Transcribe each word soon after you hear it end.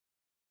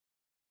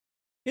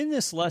In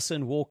this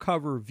lesson, we'll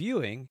cover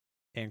viewing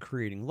and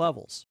creating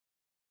levels.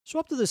 So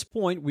up to this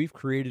point, we've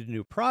created a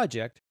new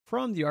project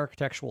from the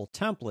architectural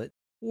template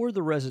or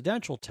the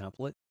residential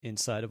template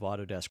inside of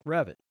Autodesk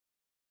Revit.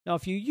 Now,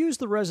 if you use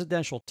the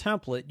residential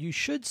template, you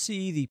should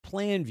see the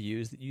plan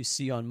views that you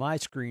see on my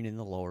screen in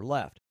the lower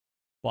left.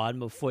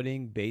 Bottom of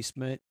footing,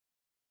 basement,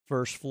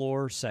 first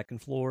floor, second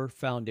floor,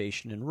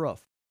 foundation, and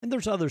roof. And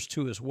there's others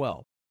too as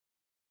well.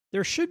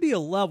 There should be a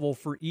level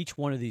for each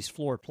one of these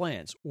floor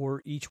plans,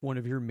 or each one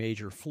of your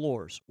major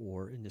floors,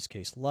 or in this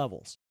case,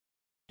 levels.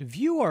 To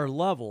view our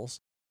levels,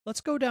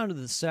 let's go down to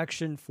the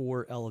section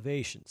for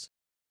elevations.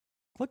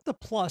 Click the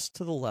plus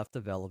to the left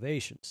of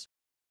elevations.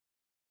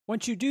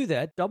 Once you do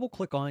that,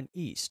 double-click on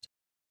East.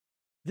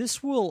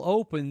 This will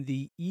open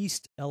the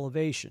East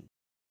elevation.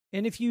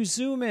 And if you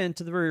zoom in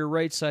to the very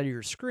right side of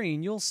your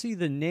screen, you'll see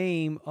the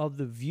name of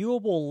the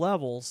viewable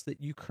levels that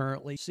you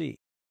currently see.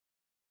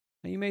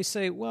 Now you may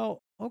say,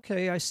 well,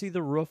 okay, I see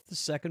the roof, the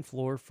second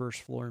floor,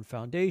 first floor, and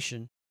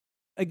foundation.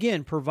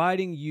 Again,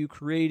 providing you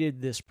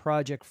created this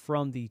project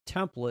from the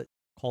template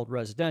called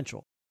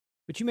residential.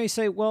 But you may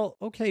say, well,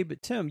 okay,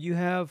 but Tim, you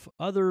have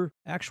other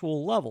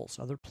actual levels,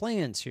 other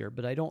plans here,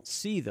 but I don't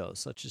see those,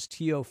 such as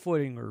TO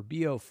footing or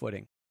BO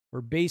footing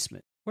or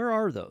basement. Where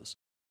are those?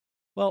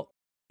 Well,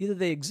 either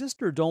they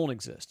exist or don't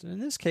exist. And in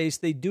this case,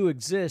 they do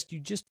exist. You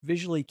just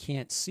visually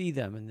can't see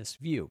them in this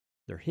view.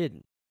 They're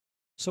hidden.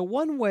 So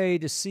one way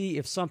to see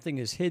if something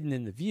is hidden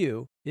in the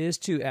view is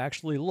to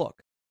actually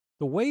look.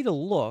 The way to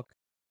look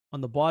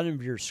on the bottom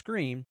of your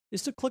screen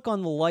is to click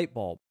on the light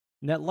bulb,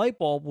 and that light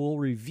bulb will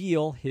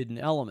reveal hidden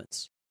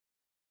elements.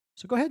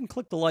 So go ahead and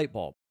click the light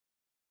bulb.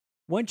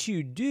 Once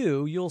you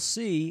do, you'll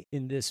see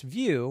in this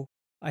view,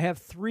 I have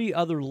 3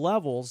 other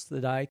levels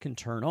that I can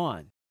turn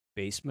on: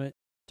 basement,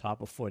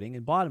 top of footing,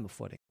 and bottom of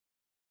footing.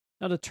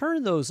 Now to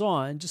turn those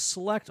on, just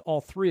select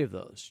all 3 of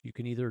those. You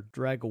can either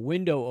drag a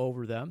window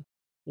over them,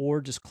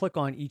 or just click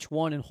on each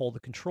one and hold the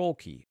control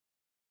key.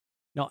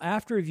 Now,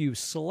 after you've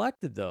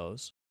selected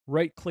those,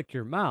 right-click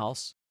your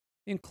mouse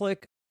and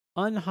click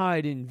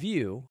Unhide in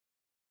View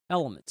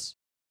Elements.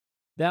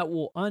 That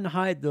will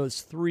unhide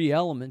those 3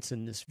 elements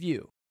in this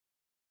view.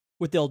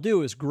 What they'll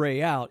do is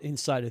gray out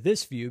inside of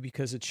this view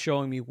because it's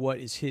showing me what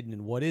is hidden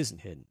and what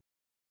isn't hidden.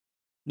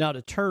 Now,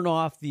 to turn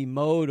off the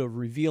mode of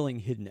revealing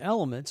hidden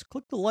elements,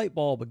 click the light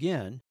bulb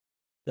again.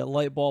 That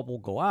light bulb will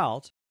go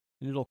out,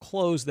 and it'll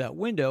close that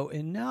window,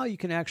 and now you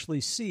can actually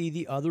see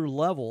the other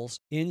levels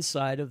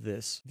inside of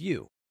this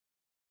view.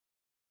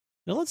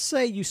 Now let's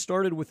say you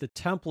started with a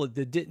template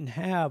that didn't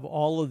have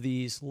all of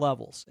these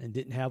levels and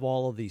didn't have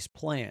all of these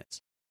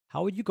plans.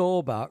 How would you go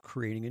about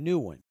creating a new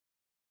one?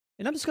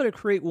 And I'm just going to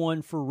create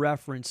one for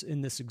reference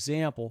in this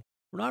example.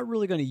 We're not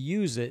really going to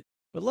use it,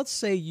 but let's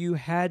say you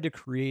had to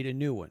create a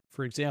new one.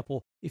 For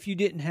example, if you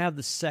didn't have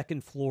the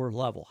second floor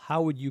level,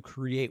 how would you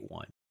create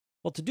one?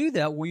 Well, to do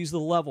that, we'll use the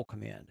level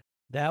command.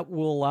 That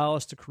will allow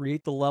us to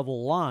create the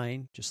level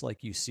line, just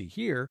like you see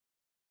here.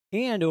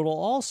 And it will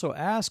also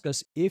ask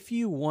us if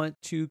you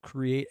want to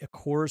create a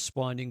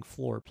corresponding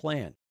floor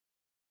plan.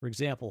 For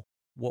example,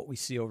 what we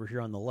see over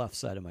here on the left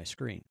side of my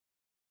screen.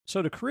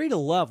 So to create a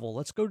level,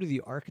 let's go to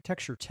the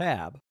Architecture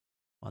tab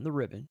on the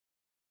ribbon.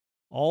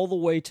 All the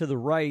way to the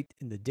right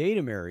in the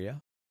Datum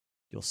area,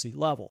 you'll see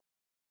Level.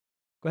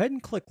 Go ahead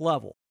and click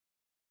Level.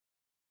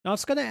 Now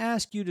it's going to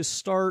ask you to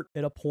start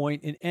at a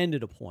point and end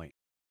at a point.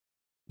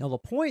 Now, the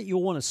point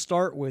you'll want to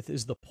start with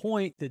is the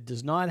point that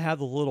does not have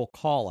the little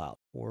call out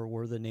or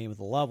where the name of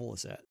the level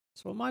is at.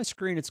 So on my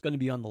screen, it's going to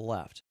be on the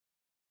left.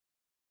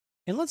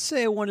 And let's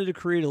say I wanted to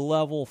create a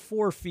level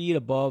 4 feet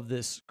above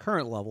this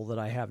current level that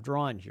I have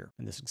drawn here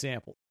in this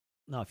example.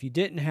 Now, if you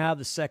didn't have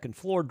the second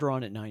floor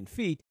drawn at 9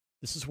 feet,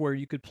 this is where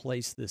you could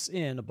place this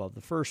in above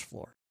the first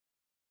floor.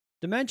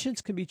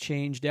 Dimensions can be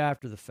changed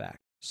after the fact,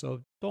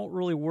 so don't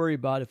really worry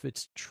about if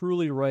it's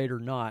truly right or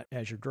not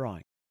as you're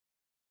drawing.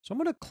 So I'm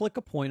going to click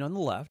a point on the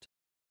left,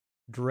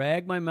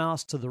 drag my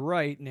mouse to the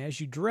right, and as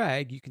you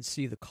drag, you can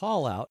see the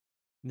call out,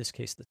 in this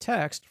case the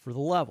text, for the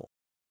level.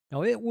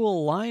 Now it will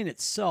align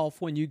itself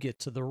when you get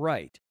to the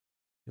right.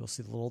 You'll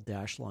see the little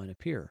dashed line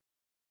appear.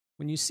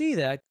 When you see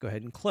that, go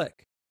ahead and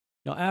click.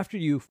 Now after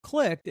you've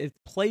clicked, it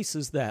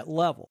places that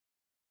level.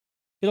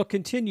 It'll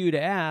continue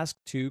to ask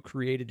to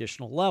create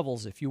additional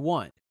levels if you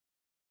want.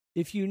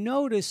 If you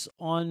notice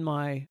on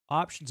my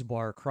options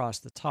bar across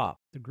the top,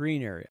 the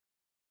green area,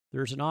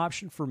 there's an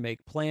option for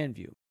Make Plan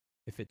View.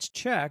 If it's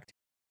checked,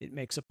 it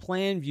makes a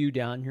plan view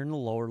down here in the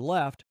lower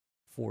left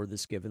for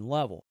this given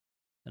level.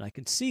 And I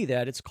can see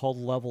that it's called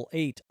Level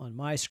 8 on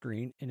my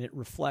screen, and it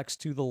reflects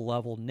to the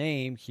level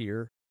name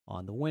here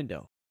on the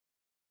window.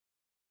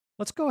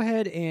 Let's go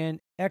ahead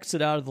and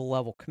exit out of the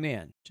level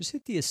command. Just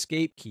hit the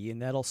Escape key,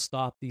 and that'll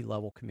stop the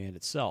level command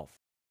itself.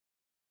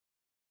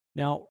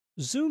 Now,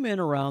 zoom in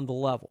around the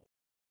level.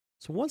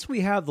 So once we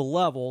have the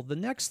level, the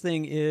next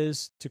thing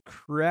is to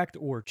correct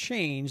or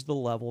change the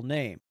level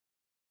name.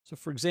 So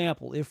for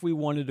example, if we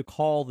wanted to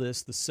call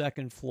this the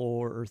second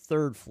floor or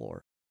third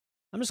floor,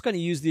 I'm just going to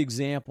use the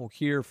example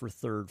here for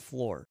third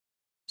floor.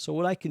 So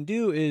what I can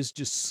do is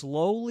just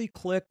slowly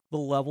click the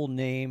level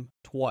name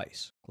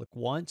twice. Click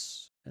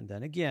once and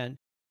then again,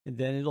 and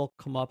then it'll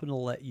come up and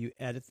it'll let you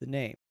edit the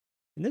name.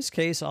 In this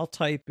case, I'll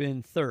type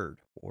in third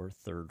or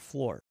third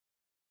floor.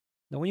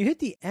 Now, when you hit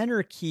the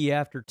enter key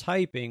after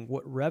typing,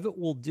 what Revit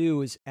will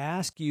do is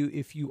ask you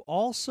if you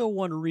also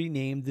want to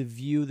rename the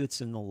view that's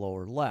in the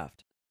lower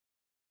left.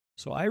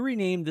 So I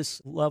renamed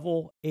this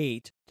level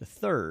 8 to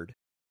third.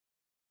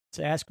 It's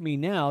asking me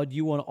now, do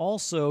you want to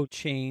also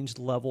change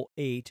level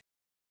 8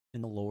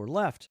 in the lower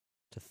left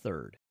to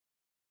third?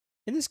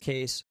 In this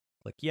case,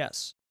 click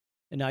yes.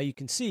 And now you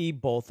can see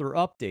both are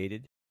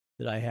updated,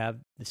 that I have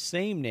the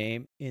same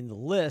name in the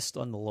list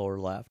on the lower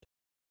left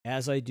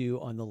as I do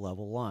on the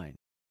level line.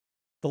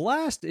 The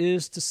last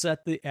is to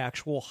set the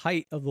actual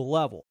height of the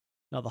level.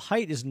 Now, the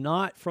height is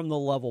not from the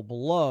level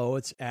below.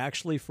 It's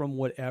actually from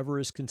whatever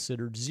is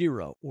considered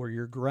 0 or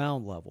your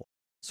ground level.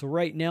 So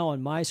right now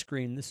on my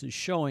screen, this is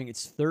showing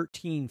it's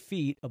 13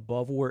 feet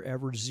above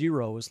wherever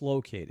 0 is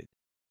located.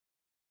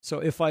 So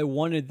if I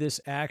wanted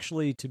this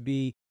actually to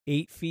be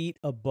 8 feet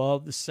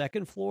above the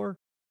second floor,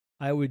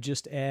 I would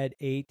just add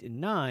 8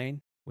 and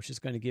 9, which is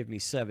going to give me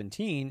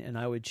 17, and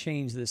I would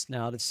change this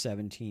now to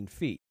 17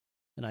 feet.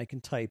 And I can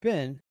type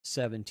in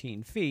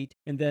 17 feet,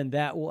 and then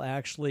that will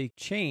actually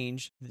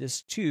change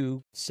this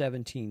to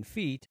 17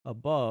 feet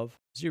above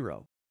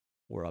 0,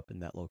 or up in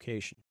that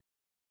location.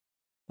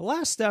 The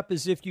last step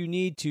is if you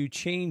need to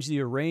change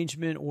the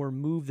arrangement or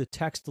move the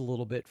text a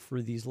little bit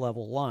for these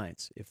level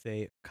lines, if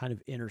they kind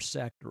of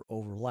intersect or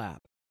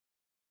overlap.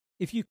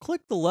 If you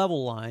click the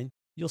level line,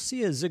 you'll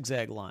see a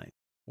zigzag line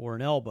or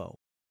an elbow.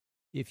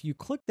 If you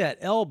click that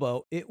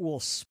elbow, it will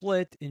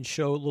split and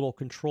show little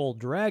controlled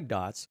drag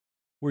dots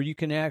where you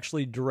can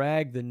actually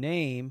drag the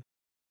name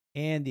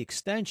and the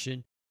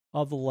extension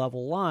of the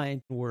level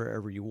line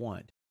wherever you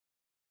want.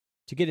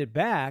 To get it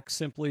back,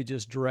 simply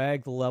just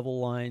drag the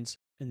level lines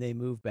and they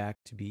move back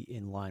to be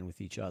in line with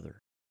each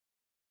other.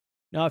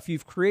 Now, if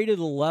you've created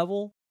a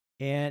level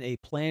and a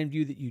plan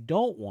view that you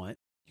don't want,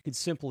 you can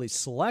simply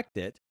select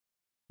it.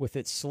 With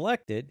it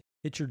selected,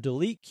 hit your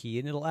delete key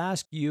and it'll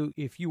ask you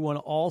if you want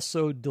to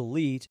also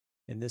delete,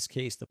 in this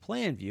case, the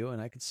plan view,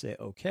 and I can say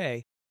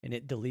OK, and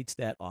it deletes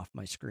that off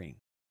my screen.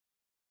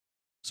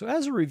 So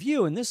as a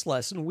review, in this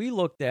lesson, we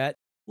looked at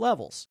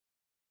levels,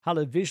 how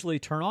to visually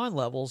turn on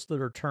levels that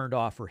are turned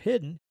off or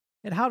hidden,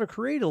 and how to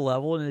create a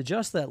level and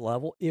adjust that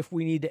level if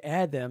we need to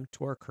add them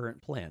to our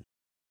current plan.